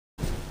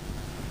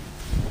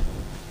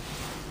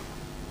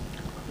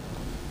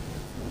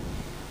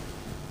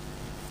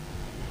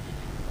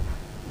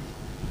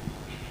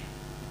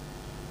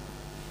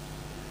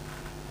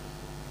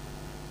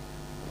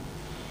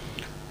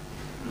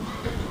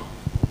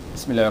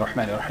بسم الله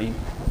الرحمن الرحيم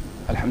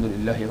الحمد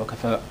لله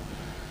وكفى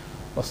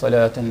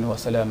وصلاة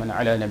وسلاما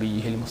على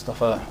نبيه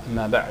المصطفى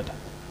أما بعد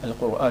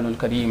القرآن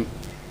الكريم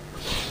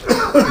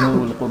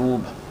نور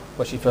القلوب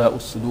وشفاء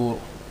الصدور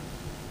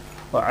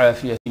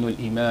وعافية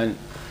الإيمان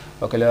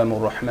وكلام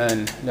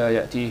الرحمن لا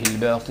يأتيه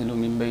الباطل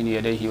من بين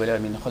يديه ولا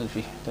من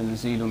خلفه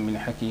تنزيل من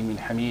حكيم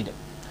حميد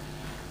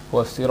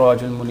هو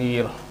السراج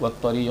المنير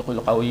والطريق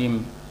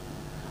القويم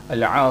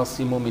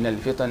العاصم من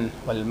الفتن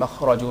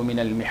والمخرج من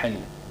المحن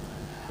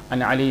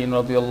عن علي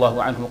رضي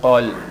الله عنه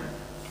قال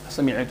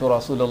سمعت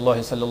رسول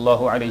الله صلى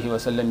الله عليه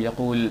وسلم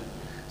يقول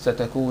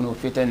ستكون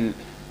فتن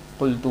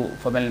قلت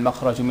فما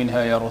المخرج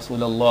منها يا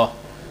رسول الله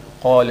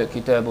قال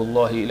كتاب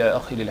الله إلى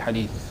آخر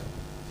الحديث.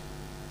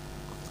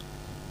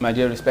 My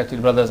dear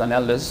respected brothers and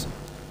elders,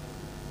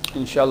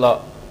 inshallah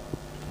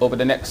over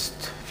the next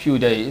few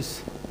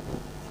days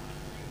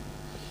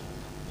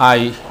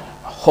I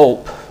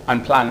hope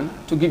and plan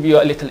to give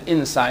you a little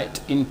insight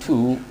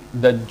into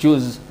the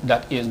juz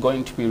that is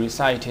going to be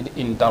recited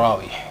in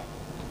Taraweeh.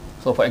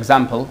 So for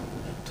example,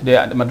 today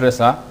at the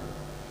madrasa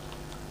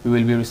we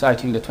will be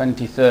reciting the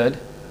 23rd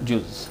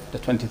juz, the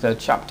 23rd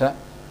chapter.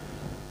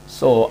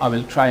 So I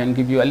will try and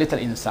give you a little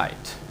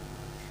insight.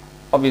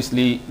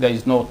 Obviously there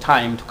is no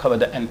time to cover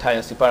the entire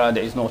Sipara,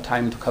 there is no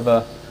time to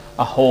cover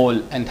a whole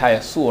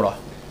entire surah.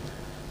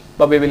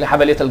 But we will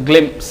have a little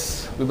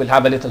glimpse, we will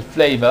have a little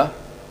flavor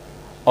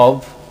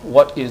of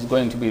what is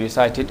going to be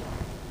recited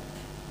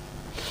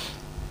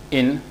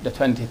in the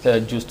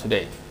 23rd juz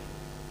today.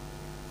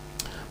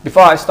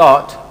 Before I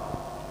start,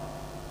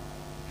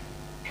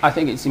 I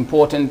think it's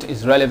important,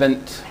 it's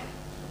relevant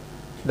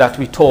that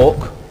we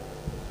talk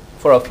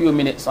for a few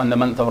minutes on the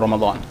month of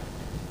Ramadan.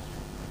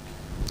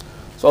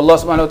 So Allah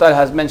subhanahu wa ta'ala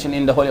has mentioned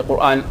in the Holy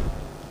Quran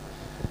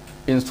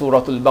in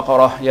Surah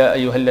Al-Baqarah, Ya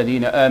ayyuhal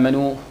ladhina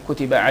amanu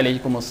kutiba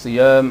alaykum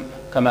as-siyam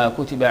kama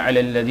kutiba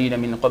ala alladhina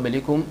min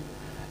qablikum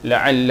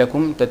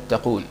la'allakum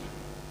tattaqun.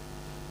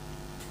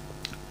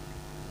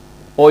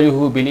 O you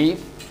who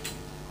believe,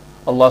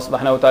 Allah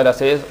subhanahu wa ta'ala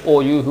says, O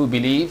you who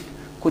believe,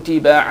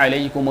 kutiba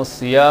alaykum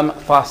as-siyam,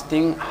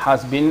 fasting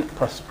has been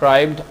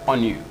prescribed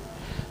on you.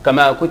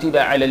 Kama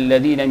kutiba ala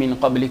alladhina min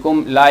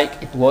qablikum,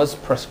 like it was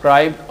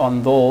prescribed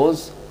on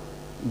those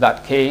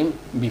that came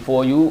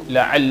before you,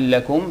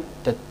 la'allakum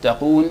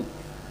tattaqun,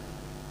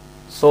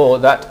 so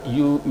that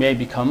you may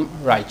become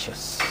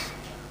righteous.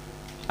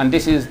 And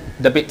this is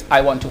the bit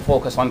I want to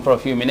focus on for a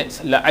few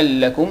minutes.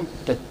 لَعَلَّكُمْ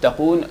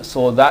تَتَّقُونَ,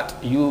 so that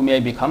you may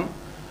become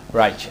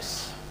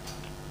righteous.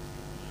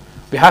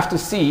 We have to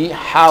see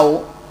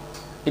how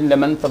in the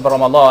month of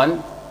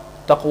Ramadan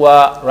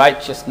taqwa,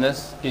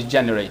 righteousness, is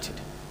generated.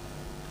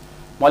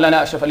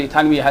 Mawlana Ashraf Ali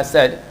Tanwi has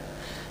said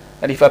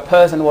that if a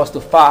person was to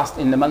fast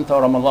in the month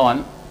of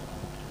Ramadan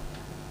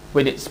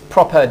with its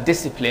proper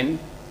discipline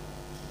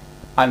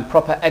and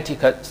proper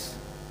etiquettes,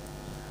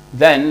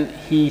 then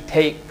he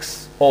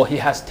takes, or he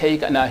has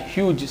taken, a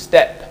huge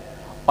step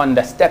on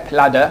the step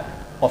ladder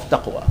of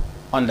taqwa,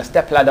 on the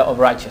step ladder of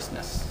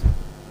righteousness.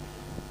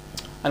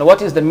 And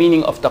what is the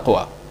meaning of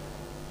taqwa?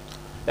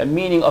 The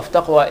meaning of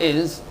taqwa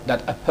is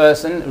that a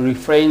person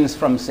refrains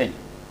from sin.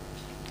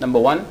 Number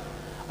one,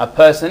 a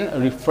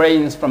person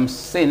refrains from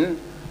sin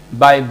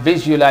by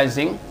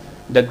visualizing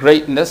the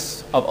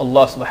greatness of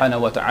Allah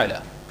subhanahu wa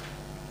ta'ala.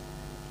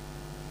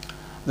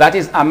 That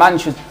is, a man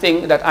should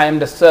think that I am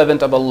the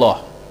servant of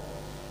Allah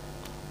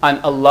and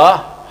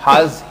Allah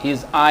has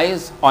his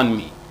eyes on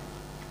me,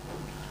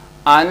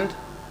 and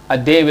a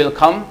day will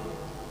come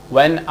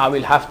when I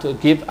will have to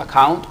give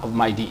account of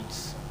my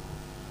deeds.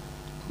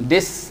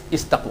 This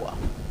is taqwa.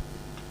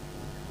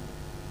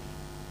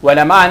 When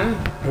a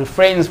man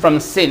refrains from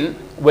sin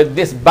with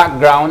this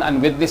background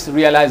and with this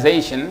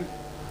realization,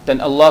 then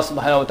Allah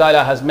subhanahu wa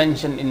ta'ala has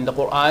mentioned in the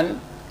Quran,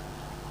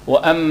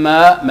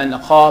 وَأَمَّا مَنْ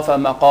خَافَ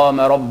مَقَامَ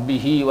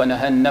رَبِّهِ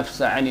وَنَهَى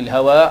النَّفْسَ عَنِ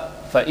الْهَوَىٰ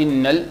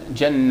فَإِنَّ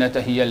الْجَنَّةَ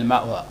هِيَ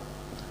الْمَأْوَىٰ.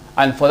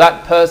 And for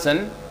that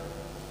person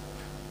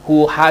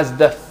who has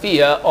the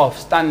fear of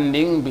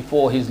standing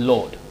before his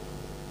Lord,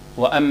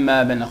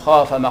 وَأَمَّا مَنْ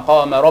خَافَ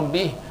مَقَامَ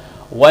رَبِّهِ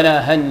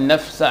وَنَهَى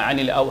النَّفْسَ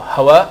عَنِ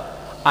الْهَوَىٰ,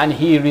 and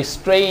he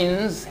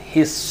restrains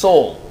his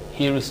soul.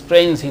 He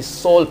restrains his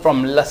soul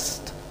from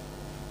lust.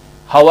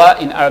 Hawa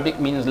in Arabic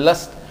means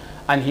lust,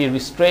 and he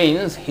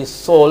restrains his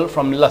soul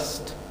from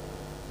lust.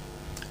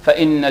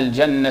 فَإِنَّ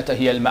الْجَنَّةَ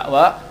هِيَ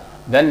الْمَأْوَىٰ,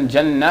 then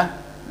Jannah,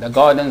 the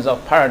gardens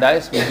of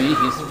paradise, will be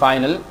his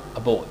final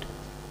abode.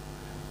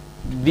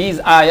 These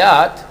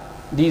ayat,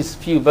 these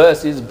few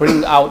verses,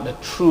 bring out the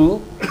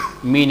true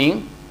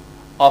meaning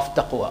of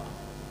taqwa.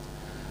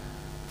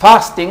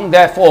 Fasting,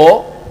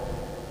 therefore,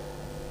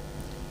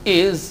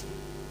 is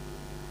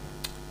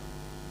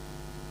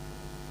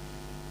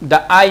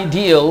the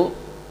ideal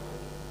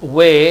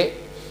way,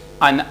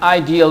 an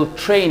ideal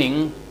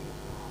training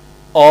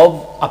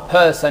of a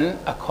person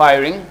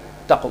acquiring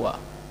taqwa.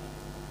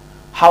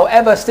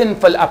 However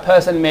sinful a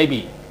person may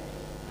be,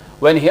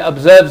 when he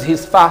observes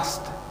his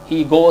fast,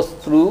 he goes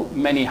through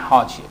many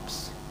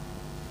hardships.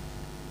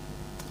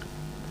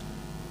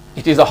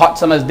 It is a hot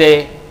summer's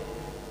day.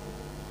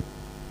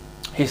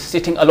 He's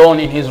sitting alone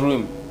in his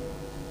room.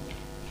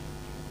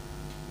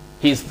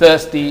 He's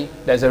thirsty,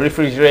 there's a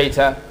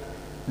refrigerator,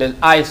 there's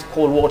ice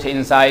cold water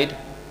inside,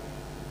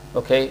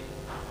 okay,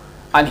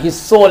 and his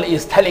soul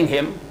is telling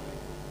him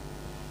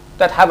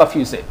that have a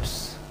few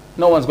sips.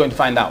 No one's going to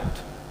find out.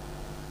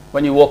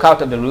 When you walk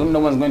out of the room, no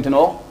one's going to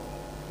know,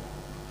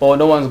 or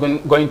no one's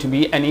going to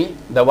be any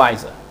the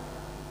wiser.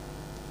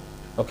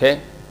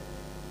 Okay?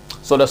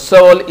 So the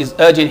soul is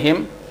urging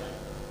him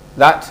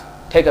that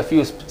take a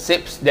few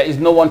sips, there is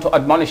no one to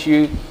admonish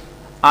you,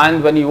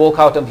 and when you walk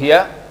out of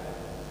here,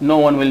 no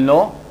one will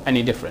know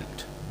any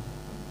different.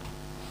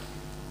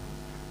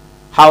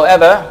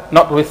 However,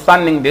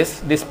 notwithstanding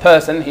this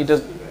person, he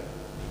does,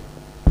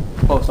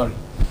 oh sorry,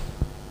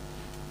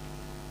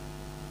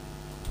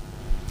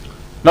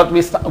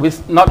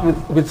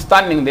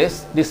 notwithstanding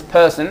this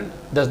person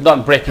does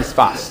not break his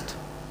fast.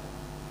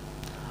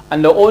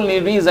 And the only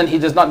reason he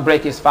does not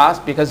break his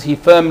fast, because he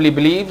firmly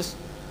believes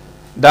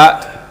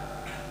that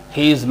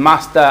his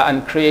master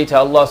and creator,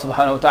 Allah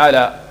subhanahu wa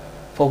ta'ala,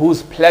 for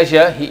whose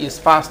pleasure he is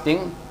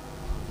fasting,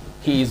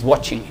 he is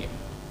watching him.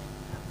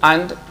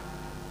 And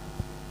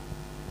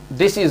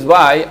this is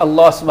why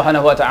Allah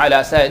subhanahu wa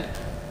ta'ala said,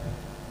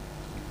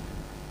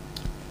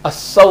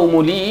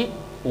 As-sawmu li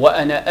wa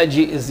ana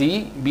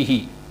ajzi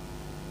bihi.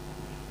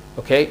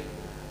 Okay,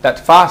 that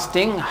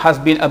fasting has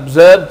been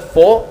observed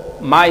for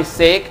my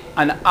sake,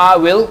 and I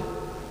will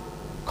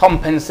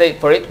compensate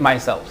for it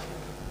myself.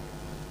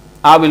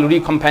 I will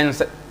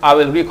recompense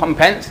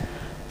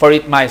for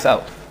it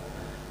myself.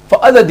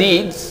 For other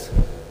deeds,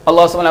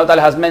 Allah subhanahu wa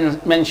ta'ala has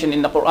mentioned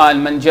in the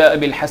Quran, Man ja'a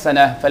bil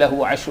hasanah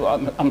falahu ashru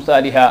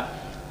amthaliha.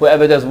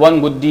 Whoever does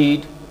one good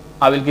deed,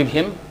 I will give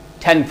him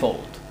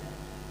tenfold.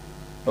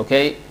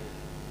 Okay?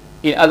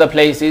 In other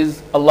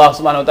places, Allah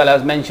subhanahu wa ta'ala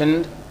has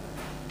mentioned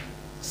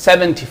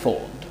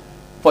 70-fold.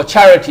 For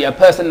charity, a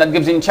person that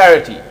gives in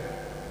charity,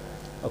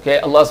 okay,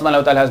 Allah subhanahu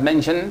wa ta'ala has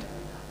mentioned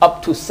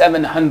up to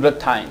 700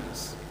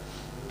 times,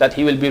 that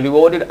he will be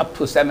rewarded up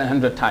to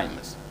 700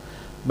 times.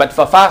 But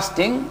for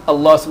fasting,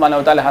 Allah subhanahu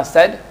wa ta'ala has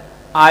said,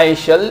 I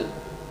shall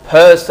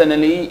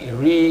personally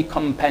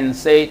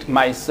recompensate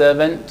my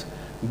servant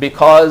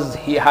because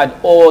he had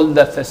all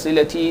the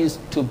facilities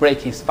to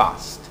break his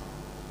fast.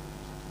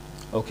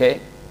 Okay,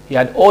 he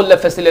had all the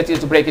facilities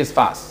to break his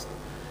fast.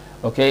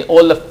 Okay,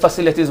 all the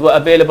facilities were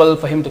available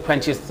for him to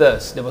quench his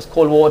thirst. There was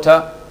cold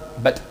water,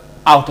 but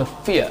out of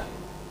fear,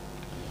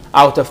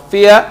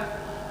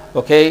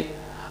 okay,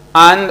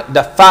 and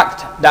the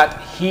fact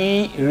that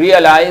he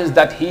realized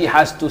that he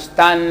has to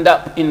stand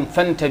up in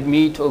front of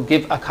me to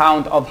give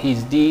account of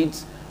his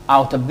deeds,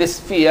 out of this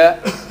fear,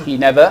 he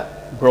never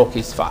broke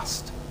his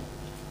fast.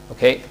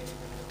 Okay,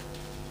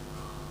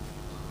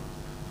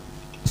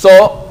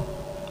 so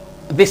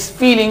this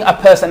feeling a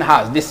person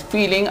has,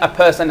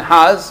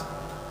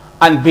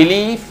 and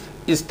belief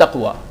is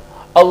taqwa.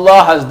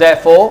 Allah has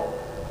therefore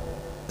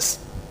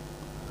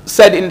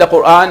said in the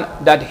Quran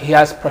that he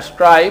has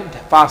prescribed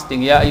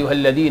fasting. Ya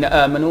ayyuhalladhina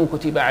amanu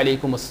kutiba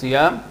alaykumus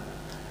siyam.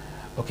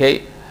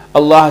 Okay,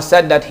 Allah has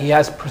said that he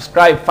has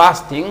prescribed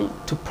fasting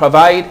to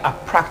provide a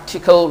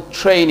practical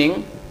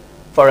training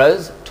for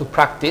us to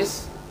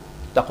practice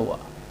taqwa.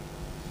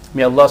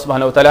 May Allah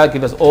subhanahu wa ta'ala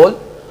give us all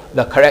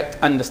the correct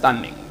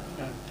understanding.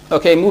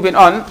 Okay, moving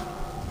on.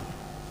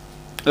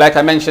 Like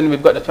I mentioned,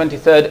 we've got the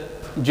 23rd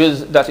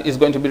juz that is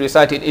going to be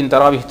recited in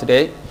Tarawih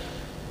today.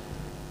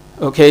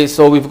 Okay,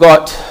 so we've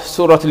got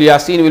Surah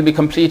Al-Yasin will be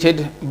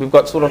completed. We've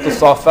got Surah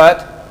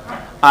Al-Safat,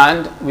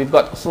 and we've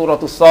got Surah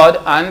Al-Sad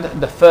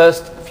and the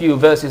first few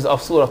verses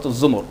of Surah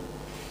Al-Zumur.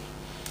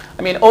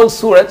 I mean, all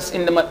surahs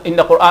in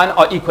the Quran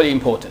are equally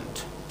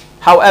important.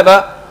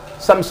 However,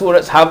 some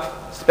surahs have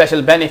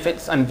special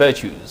benefits and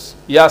virtues.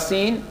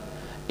 Yasin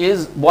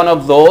is one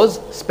of those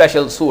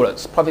special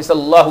surahs. Prophet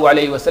sallallahu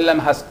alaihi wasallam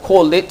has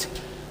called it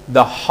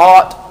the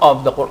heart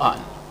of the Quran.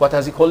 What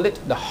has he called it?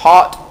 The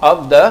heart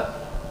of the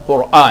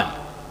Quran.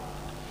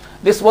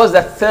 This was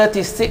the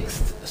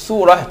 36th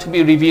surah to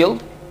be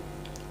revealed.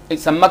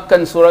 It's a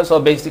Meccan surah, so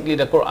basically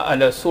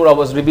the surah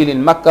was revealed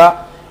in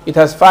Mecca. It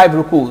has 5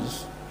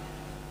 rukus.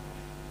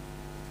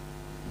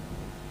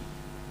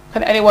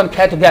 Can anyone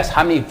care to guess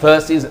how many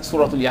verses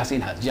Surah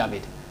Al-Yasin has?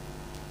 Jabid.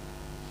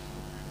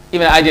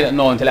 Even I didn't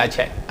know until I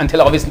checked.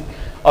 Until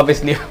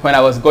obviously when I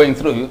was going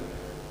through,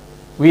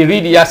 we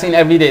read Yasin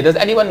every day. Does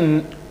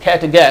anyone care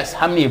to guess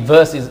how many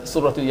verses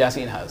Surah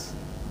Al-Yasin has?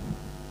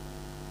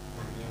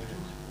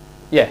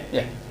 Yeah.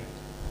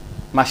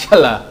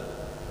 MashaAllah.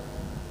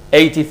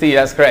 83,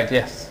 that's correct,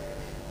 yes.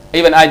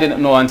 Even I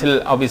didn't know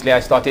until obviously I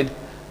started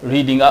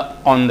reading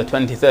up on the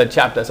 23rd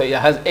chapter. So it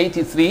has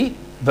 83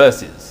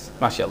 verses.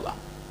 MashaAllah.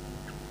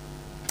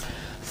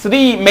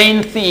 3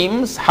 main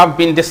themes have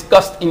been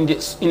discussed in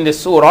this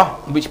surah,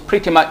 which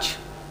pretty much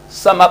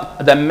sum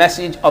up the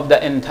message of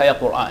the entire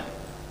Quran.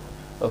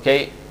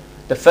 Okay,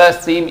 the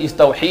first theme is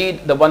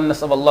Tawheed, the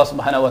oneness of Allah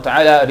subhanahu wa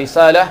ta'ala,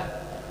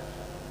 Risalah,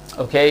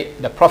 okay,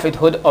 the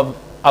prophethood of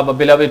our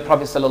beloved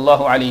Prophet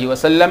sallallahu alaihi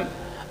wasallam,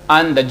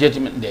 and the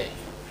judgment day.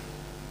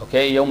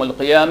 Okay, Yawm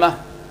al-Qiyamah.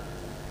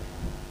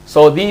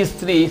 So these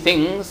 3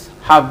 things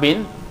have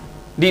been,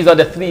 these are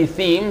the 3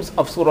 themes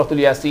of Surah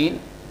Al-Yasin.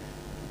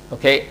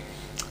 okay,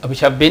 which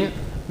have been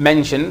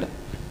mentioned.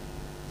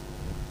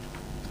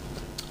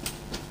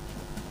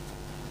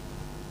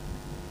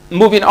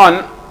 Moving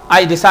on,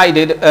 I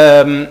decided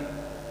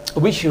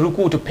which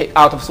ruku to pick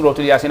out of Surah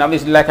Al-Yasin.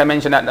 Obviously, like I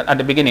mentioned at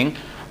the beginning,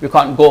 we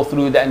can't go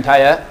through the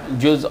entire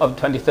juz of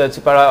 23rd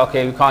Surah.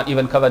 Okay, we can't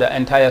even cover the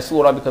entire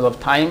surah because of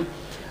time.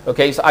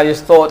 Okay, so I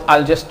just thought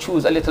I'll just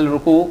choose a little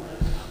ruku,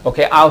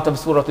 okay, out of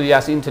Surah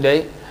Al-Yasin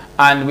today,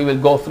 and we will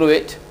go through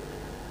it.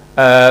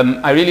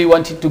 I really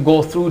wanted to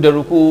go through the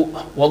ruku,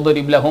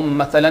 وَضْرِبْ لَهُمْ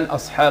مَثَلًا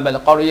أَصْحَابَ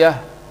الْقَرْيَةِ.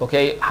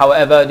 Okay,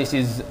 however, this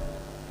is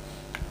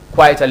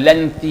quite a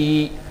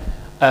lengthy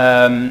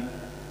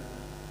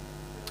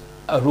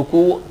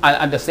ruku, and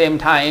at the same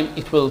time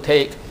it will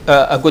take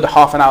a good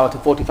half an hour to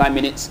 45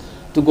 minutes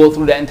to go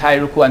through the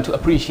entire ruku and to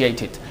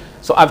appreciate it.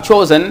 So I've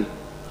chosen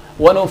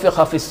وَنُفِخَ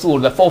فِي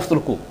الصُّورِ, the fourth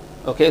ruku.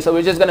 Okay, so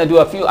we're just going to do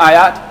a few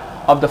ayat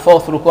of the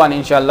fourth ruku, and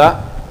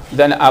inshallah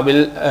then I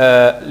will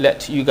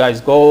let you guys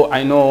go.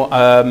 I know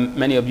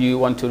many of you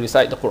want to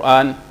recite the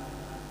Quran,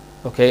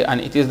 okay, and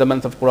it is the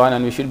month of Quran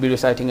and we should be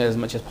reciting it as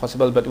much as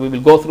possible, but we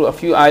will go through a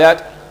few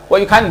ayat.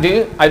 What you can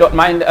do, I don't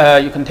mind,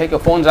 you can take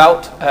your phones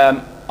out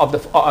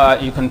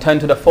you can turn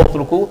to the fourth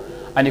ruku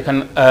and you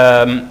can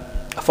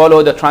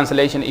follow the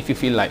translation if you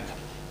feel like.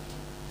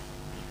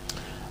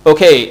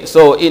 Okay,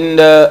 so in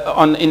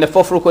the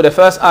fourth ruku, the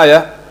first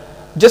ayah,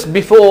 just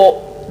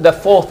before the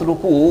fourth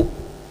ruku,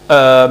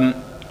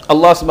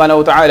 Allah subhanahu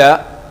wa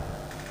ta'ala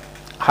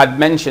had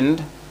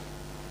mentioned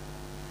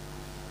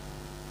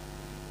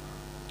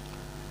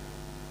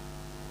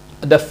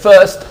the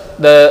first,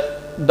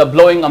 the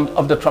blowing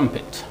of the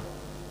trumpet.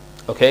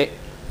 Okay,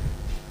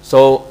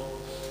 so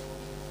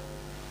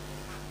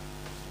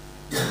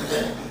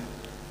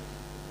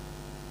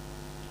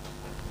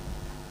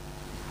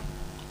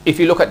if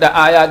you look at the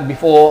ayat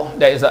before,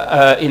 there is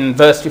in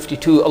verse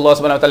 52, Allah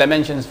subhanahu wa ta'ala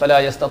mentions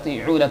فَلَا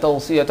يَسْتَطِيعُونَ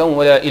تَوْصِيَةً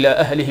وَلَا إِلَىٰ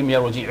أَهْلِهِمْ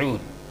يَرْجِعُونَ.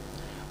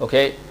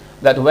 Okay,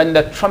 that when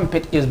the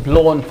trumpet is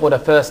blown for the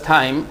first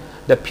time,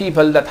 the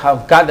people that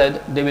have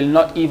gathered, they will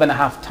not even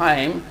have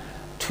time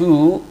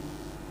to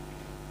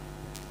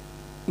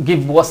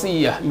give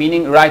wasiyah,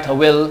 meaning write a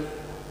will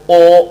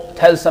or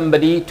tell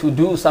somebody to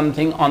do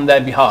something on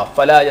their behalf.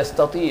 فَلَا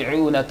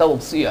يَسْتَطِيعُونَ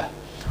تَوْصِيَةً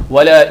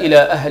وَلَا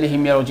إِلَىٰ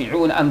أَهْلِهِمْ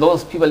يَرْجِعُونَ. And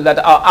those people that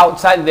are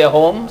outside their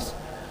homes,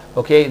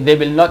 okay, they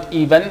will not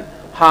even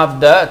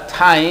have the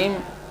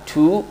time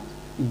to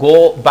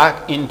go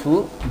back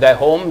into their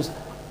homes.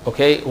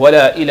 Okay,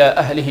 وَلَا إِلَىٰ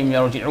أَهْلِهِمْ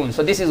يَرْجِعُونَ.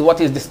 So this is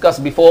what is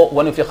discussed before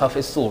وَنُفِخَ فِي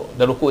الصُّورِ,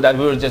 the ruku that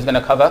we were just going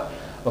to cover,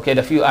 okay,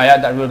 the few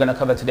ayat that we were going to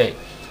cover today.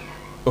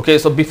 Okay,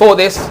 so before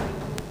this,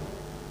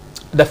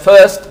 the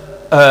first,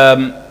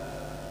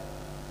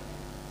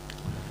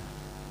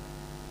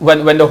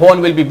 when the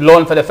horn will be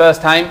blown for the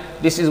first time,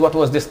 this is what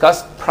was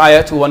discussed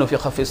prior to وَنُفِخَ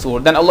فِي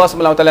الصُّورِ. Then Allah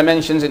subhanahu wa ta'ala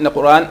mentions in the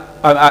Quran,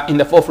 in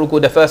the fourth ruku,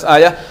 the first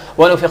ayah,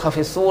 وَنُفِخَ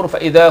فِي الصُّورِ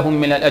فَإِذَا هُمْ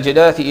مِنَ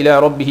الْأَجْدَاثِ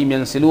إِلَىٰ رَبِّهِمْ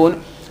يَنْسِلُونَ.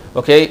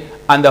 Okay,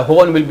 and the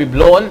horn will be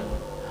blown,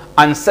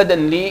 and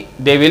suddenly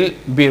they will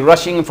be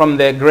rushing from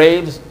their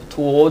graves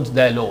towards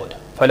their Lord.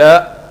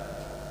 فَلَا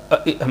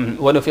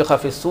وَنُفِخَ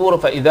فِي الصُّورِ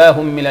فَإِذَا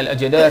هُمْ مِنَ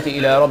الْأَجْدَاثِ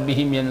إِلَىٰ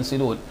رَبِّهِمْ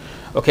يَنْسِلُونَ.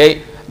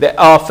 Okay, there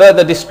are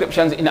further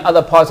descriptions in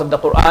other parts of the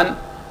Quran.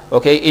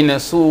 Okay, in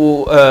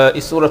Surah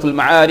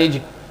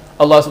Al-Ma'arij,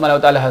 Allah subhanahu wa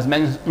ta'ala has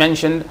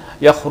mentioned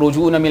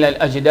يَخْرُجُونَ مِنَ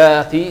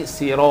الْأَجْدَاثِ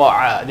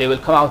سِرَاعًا. They will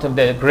come out of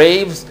their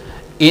graves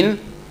in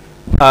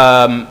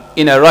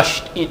a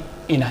rush,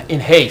 in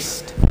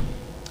haste.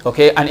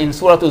 Okay, and in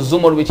Surah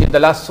Al-Zumar, which is the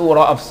last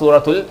surah of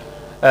Surah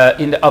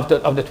of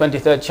the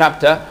 23rd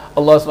chapter,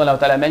 Allah subhanahu wa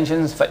ta'ala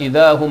mentions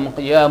فَإِذَا هُمْ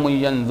قِيَامٌ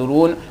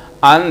يَنْظُرُونَ.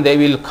 And they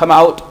will come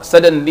out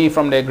suddenly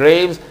from their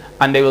graves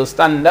and they will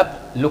stand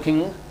up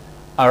looking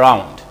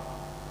around.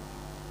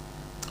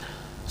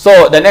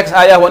 So the next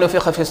ayah,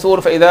 وَنُفِخَ فِي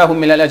الصُّورِ فَإِذَا هُمْ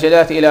مِنَ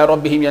الْأَجْدَاثِ إِلَىٰ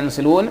رَبِّهِمْ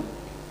يَنْسِلُونَ.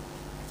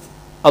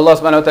 Allah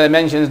subhanahu wa ta'ala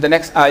mentions the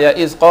next ayah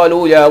is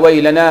قَالُوا يَا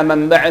وَيْلَنَا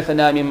مَنْ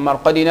بَعَثَنَا مِنْ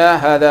مَرْقَدِنَا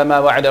هَذَا مَا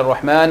وَعَدَ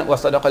الرَّحْمَنُ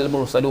وَصَدَقَ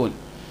الْمُرْسَلُونَ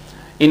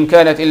إِنْ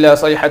كَانَتْ إِلَّا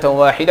صَيْحَةً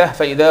وَاحِدَةً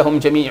فَإِذَا هُمْ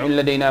جَمِيعٌ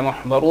لَدَيْنَا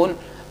مُحْضَرُونَ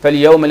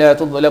فَالْيَوْمَ لَا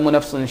تُظْلَمُ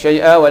نَفْسٌ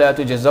شَيْئًا وَلَا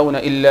تُجْزَوْنَ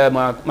إِلَّا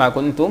مَا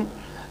كُنْتُمْ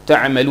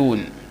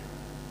تَعْمَلُونَ.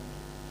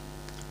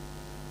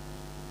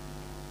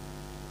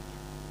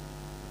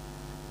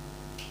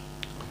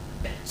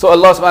 So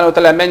Allah subhanahu wa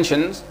ta'ala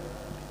mentions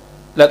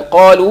that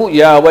قَالُوا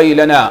يَا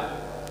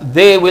وَيْلَنَا.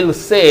 They will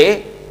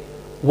say,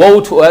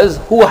 woe to us,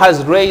 who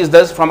has raised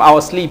us from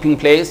our sleeping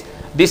place?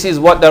 This is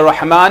what the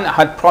Rahman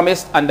had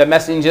promised and the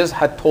messengers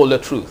had told the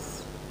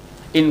truth.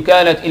 إِن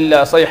كَانَتْ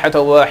إِلَّا صَيْحَةً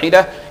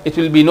وَاحِدَةً. It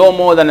will be no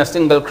more than a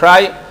single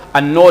cry,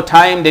 and no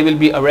time they will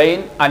be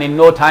arraigned, and in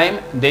no time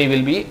they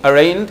will be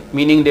arraigned,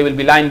 meaning they will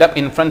be lined up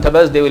in front of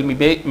us, they will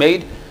be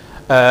made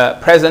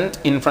present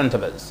in front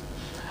of us.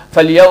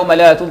 فَالْيَوْمَ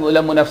لَا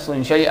تُظْلَمُ نَفْسٌ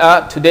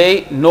شَيْئًا.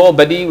 Today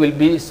nobody will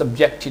be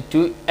subjected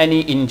to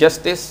any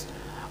injustice,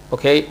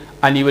 okay,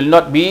 and you will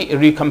not be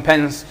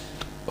recompensed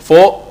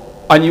for,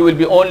 and you will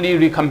be only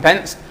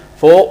recompensed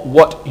for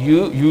what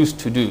you used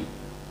to do.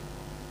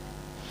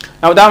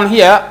 Now down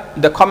here,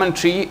 the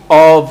commentary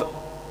of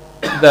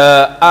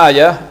the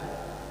ayah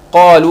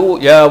قالوا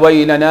يا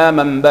ويلنا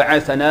من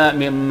بعثنا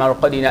من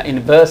مرقدنا, in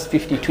verse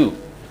 52.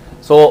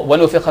 So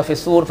وَنُفِخَ فِي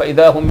الصُّورِ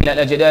فَإِذَا هُمْ مِنَ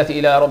الْأَجْدَاثِ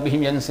إِلَىٰ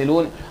رَبِّهِمْ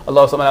يَنْسِلُونَ.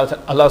 Allah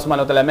subhanahu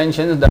wa ta'ala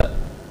mentions that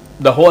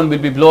the horn will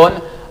be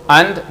blown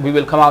and we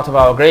will come out of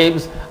our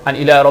graves, and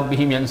إِلَىٰ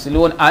رَبِّهِمْ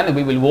يَنْسِلُونَ, and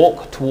we will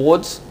walk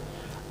towards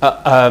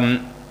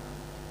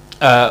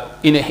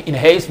in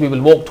haste we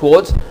will walk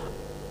towards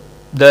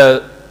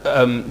the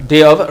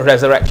day of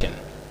resurrection.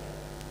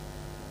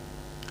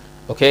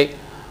 Okay.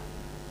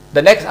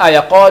 The next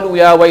ayah, قَالُوا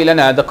يَا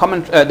وَيْلَنَا,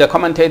 the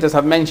commentators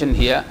have mentioned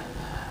here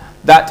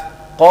that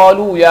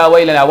قَالُوا يَا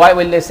وَيْلَنَا, why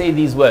will they say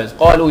these words?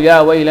 قَالُوا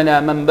يَا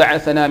وَيْلَنَا مَنْ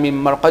بَعَثَنَا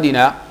مِنْ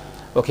مَرْقَدِنَا.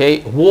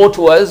 Okay, woe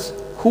to us,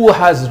 who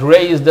has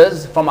raised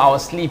us from our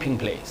sleeping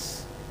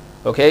place.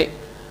 Okay,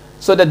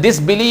 so the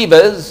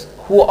disbelievers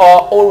who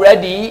are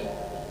already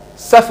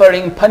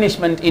suffering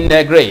punishment in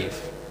their grave,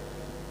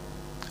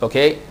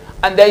 okay,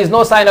 and there is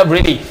no sign of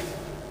relief.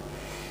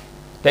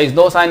 There is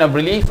no sign of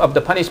relief of the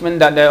punishment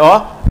that they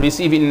are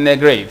receiving in their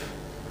grave.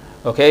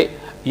 Okay,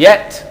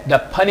 yet the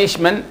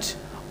punishment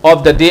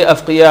of the day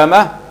of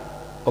Qiyamah,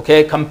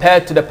 okay,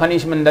 compared to the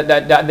punishment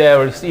that they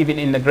are receiving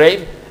in the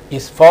grave,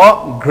 is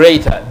far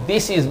greater.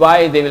 This is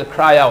why they will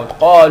cry out,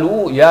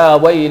 قَالُوا يَا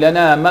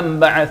وَيْلَنَا مَنْ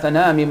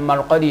بَعَثَنَا مِنْ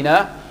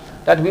مَرْقَدِنَا,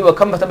 that we were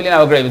comfortable in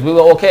our graves, we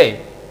were okay.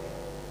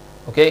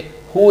 Okay,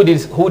 who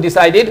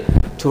decided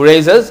to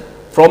raise us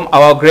from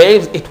our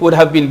graves? It would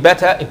have been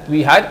better if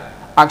we had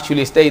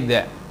actually stayed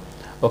there.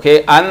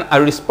 Okay, and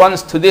a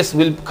response to this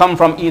will come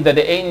from either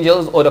the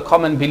angels or the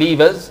common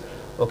believers.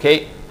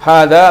 Okay,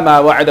 هذا ما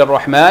وعد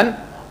الرحمن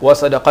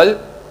وصدق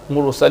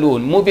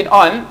المرسلون. Moving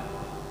on,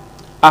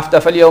 after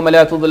فَالْيَوْمَ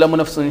لَا تُظْلَمُ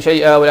نَفْسٌ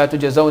شَيْئًا وَلَا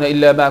تُجْزَوْنَ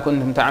إِلَّا مَا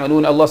كُنْتُمْ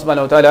تَعْمَلُونَ. Allah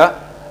subhanahu wa ta'ala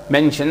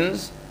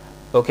mentions,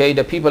 okay,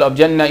 the people of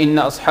Jannah, إِنَّ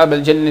أَصْحَابَ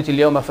الْجَنَّةِ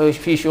الْيَوْمَ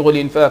فِي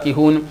شُغُلٍ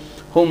فَاكِهُونَ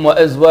هم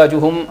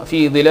وأزواجهم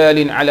في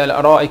ظلال على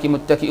الأرائك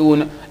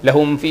متكئون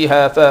لهم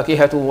فيها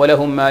فاكهة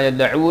ولهم ما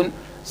يدعون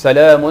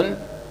سلام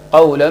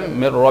قولا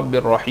من رب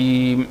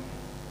رحيم.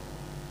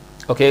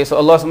 Okay, so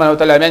Allah subhanahu wa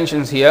ta'ala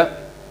mentions here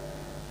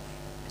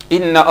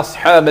إن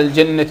أصحاب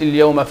الجنة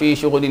اليوم في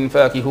شغل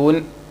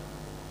فاكهون,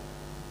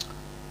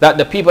 that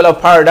the people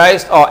of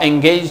paradise are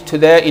engaged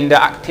today in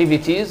their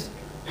activities,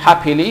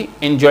 happily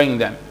enjoying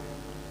them.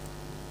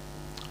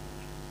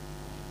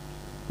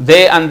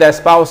 They and their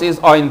spouses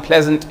are in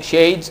pleasant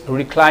shades,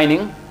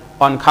 reclining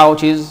on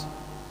couches.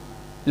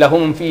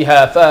 لَهُمْ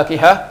فِيهَا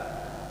فَاكِهَةٌ.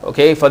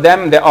 Okay, for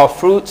them there are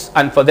fruits,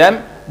 and for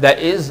them there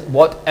is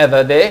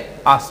whatever they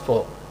ask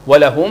for.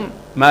 وَلَهُمْ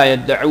مَا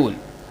يَدَّعُونَ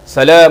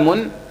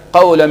سَلَامٌ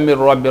قَوْلًا مِّن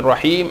رَبِّ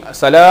الرَّحِيمِ.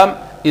 Salam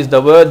is the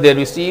word they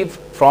receive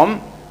from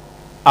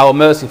our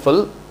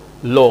merciful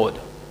Lord.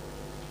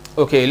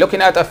 Okay,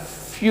 looking at a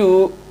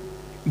few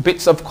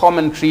bits of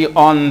commentary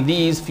on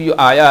these few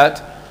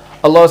ayat,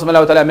 Allah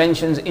subhanahu wa ta'ala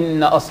mentions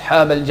inna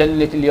ashab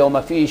al-jannati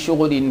al-yawma fi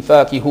shughulin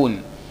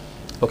fakihun.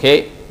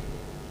 Okay,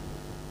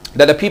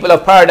 that the people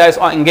of paradise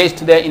are engaged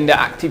today in their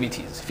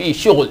activities. Fi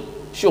shughul,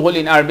 shughul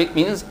in Arabic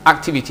means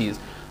activities.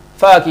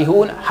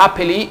 Fakihun,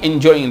 happily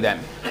enjoying them.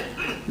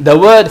 The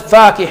word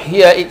fakih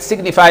here, it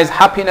signifies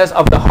happiness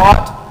of the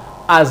heart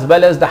as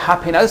well as the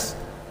happiness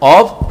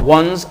of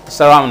one's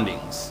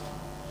surroundings.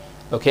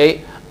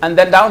 Okay, and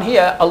then down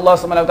here Allah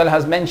subhanahu wa ta'ala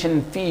has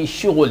mentioned fi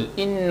shughul,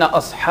 inna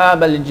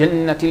ashab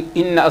al-jannah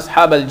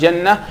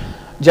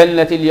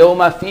jannati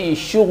al-yawma fi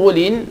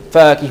shughulin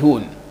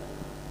fakihun.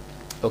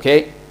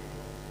 Okay,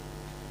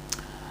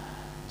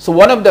 so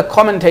one of the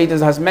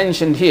commentators has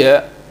mentioned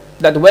here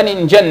that when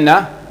in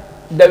Jannah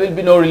there will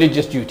be no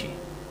religious duty.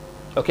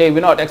 Okay, we're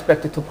not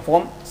expected to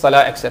perform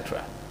salah,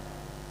 etc.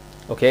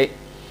 Okay,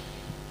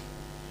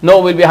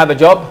 nor will we have a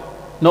job,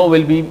 nor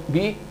will we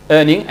be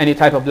earning any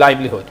type of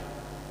livelihood.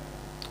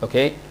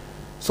 Okay,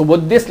 so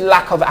would this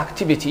lack of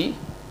activity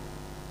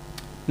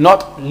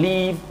not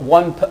leave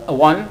one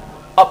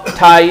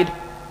uptight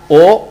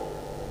or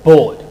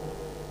bored?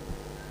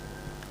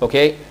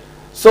 Okay,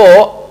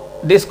 so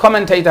this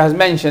commentator has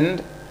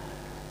mentioned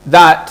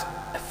that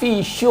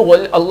fi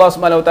shughul, Allah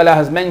subhanahu wa ta'ala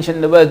has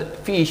mentioned the word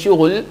fi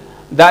shughul,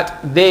 that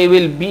they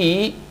will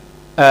be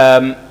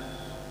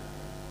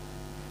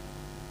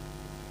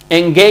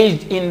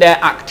engaged in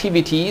their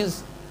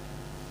activities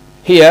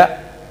here.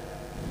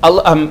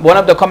 One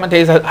of the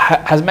commentators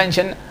has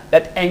mentioned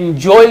that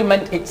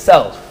enjoyment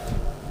itself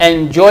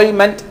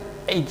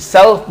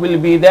will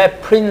be their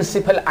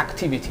principal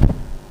activity.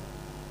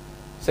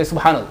 Say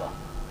subhanallah.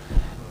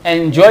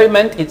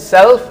 Enjoyment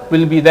itself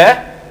will be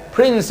their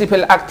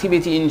principal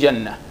activity in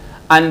Jannah,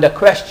 and the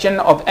question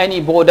of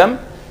any boredom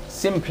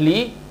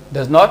simply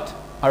does not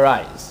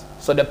arise.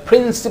 So the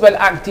principal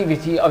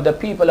activity of the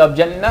people of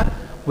Jannah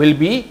will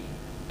be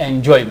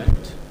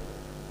enjoyment.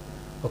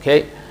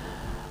 Okay,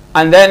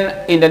 and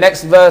then in the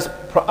next verse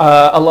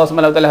Allah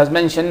subhanahu wa ta'ala has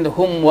mentioned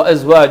hum wa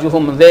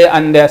azwajuhum, they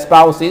and their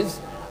spouses.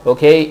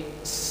 Okay,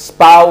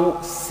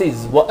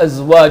 spouses, wa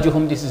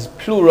azwajuhum, this is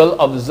plural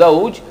of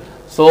zawj,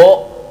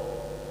 so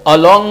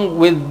along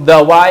with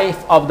the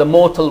wife of the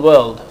mortal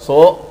world,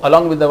 so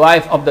along with the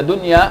wife of the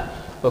dunya,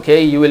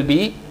 okay, you will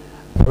be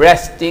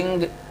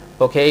resting,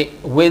 okay,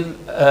 with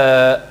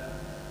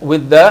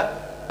the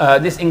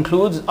this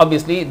includes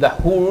obviously the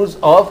hurs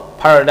of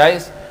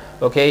paradise,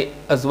 okay,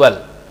 as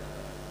well.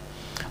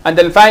 And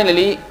then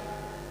finally,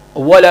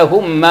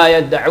 وَلَهُمْ مَا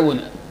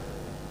يَدَّعُونَ.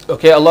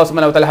 Okay, Allah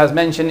subhanahu wa ta'ala has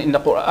mentioned in the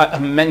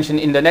Quran,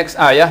 mentioned in the next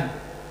ayah,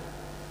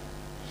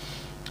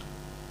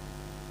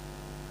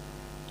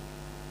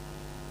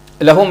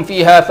 لَهُمْ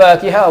فِيهَا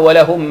فَاكِهَةٌ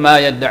وَلَهُمْ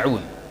مَا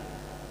يَدَّعُونَ.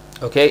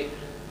 Okay,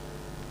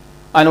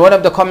 and one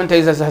of the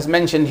commentators has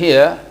mentioned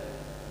here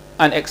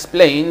and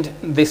explained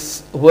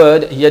this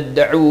word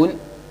يَدَّعُونَ.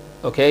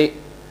 Okay,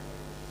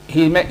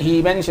 he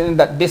mentioned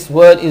that this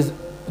word is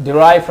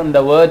derived from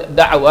the word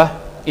da'wah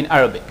in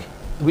Arabic,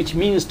 which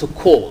means to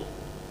call.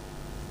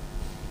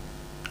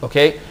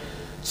 Okay,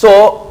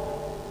 so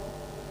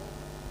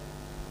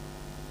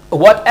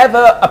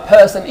whatever a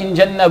person in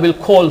Jannah will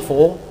call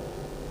for,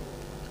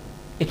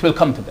 it will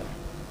come to them.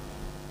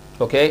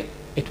 Okay,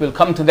 it will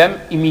come to them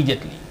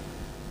immediately.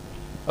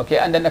 Okay,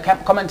 and then the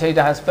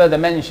commentator has further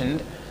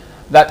mentioned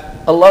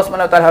that Allah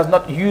subhanahu wa ta'ala has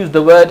not used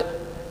the word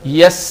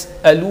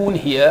yas'alun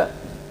here,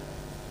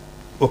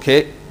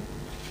 okay,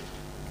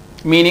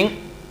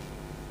 meaning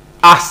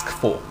ask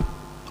for.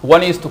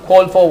 One is to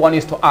call for, one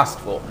is to ask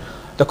for.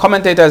 The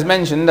commentator has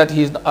mentioned that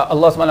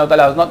Allah subhanahu wa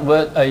ta'ala has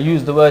not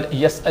used the word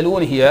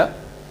yas'alun here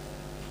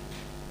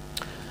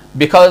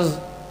because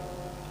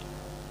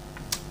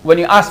when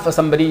you ask for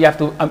somebody, you have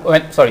to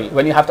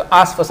when you have to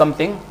ask for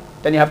something,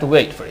 then you have to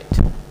wait for it.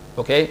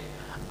 Okay,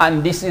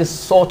 and this is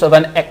sort of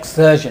an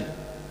exertion,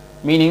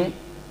 meaning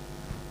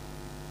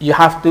you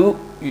have to,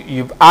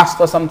 you've asked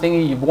for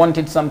something, you've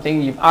wanted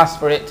something, you've asked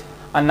for it,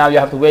 and now you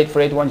have to wait for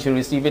it. Once you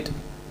receive it,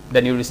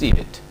 then you receive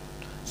it.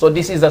 So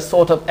this is a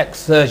sort of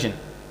exertion.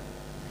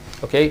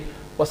 Okay,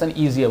 what's an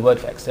easier word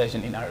for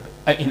exertion in Arabic,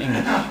 in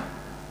English?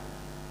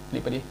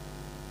 Anybody?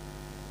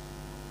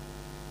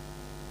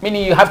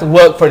 Meaning you have to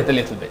work for it a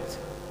little bit.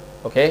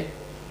 Okay,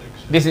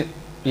 this is,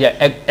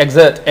 yeah,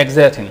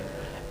 exerting.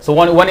 So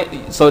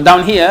so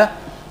down here,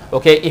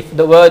 okay, if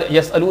the word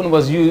yas'alun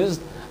was used,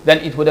 then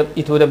it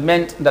would have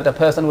meant that a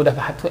person would have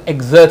had to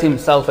exert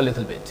himself a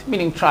little bit,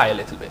 meaning try a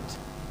little bit.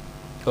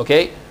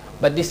 Okay,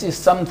 but this is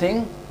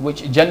something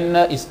which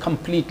Jannah is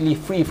completely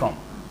free from.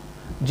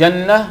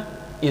 Jannah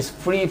is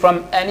free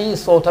from any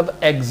sort of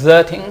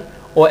exerting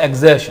or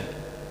exertion.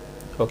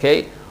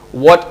 Okay,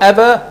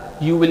 whatever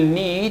you will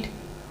need,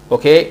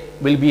 okay,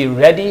 will be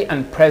ready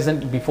and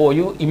present before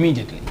you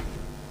immediately.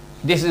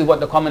 This is what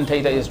the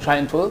commentator is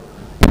trying to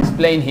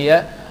explain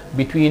here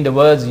between the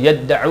words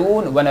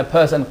yadda'un. When a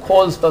person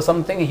calls for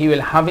something, he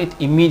will have it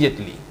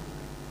immediately.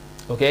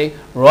 Okay,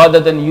 rather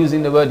than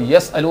using the word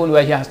yas'alun,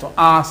 where he has to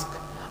ask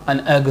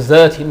and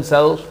exert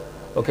himself.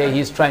 Okay,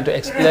 he's trying to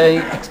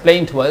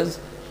explain to us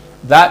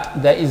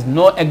that there is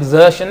no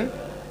exertion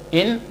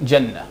in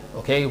Jannah.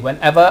 Okay,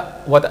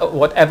 whatever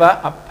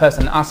a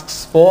person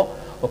asks for,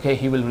 okay,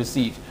 he will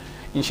receive.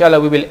 Inshallah,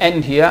 we will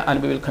end here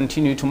and we will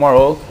continue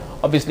tomorrow.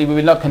 Obviously, we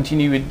will not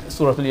continue with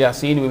Surah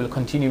Al-Yasin. We will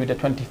continue with the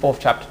 24th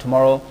chapter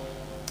tomorrow.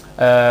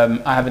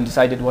 I haven't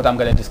decided what I'm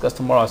going to discuss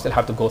tomorrow. I still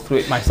have to go through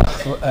it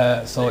myself.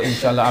 So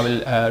inshallah, I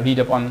will read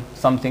upon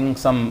some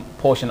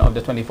portion of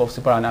the 24th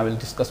surah, and I will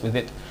discuss with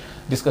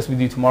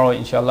you tomorrow,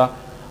 inshallah.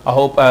 I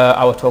hope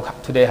our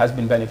talk today has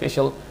been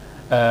beneficial.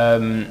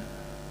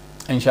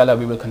 Inshallah,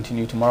 we will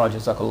continue tomorrow.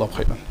 Jazakallah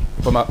khairan.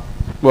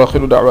 Wa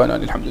akhiru da'wana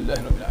alhamdulillahi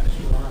rabbil alamin.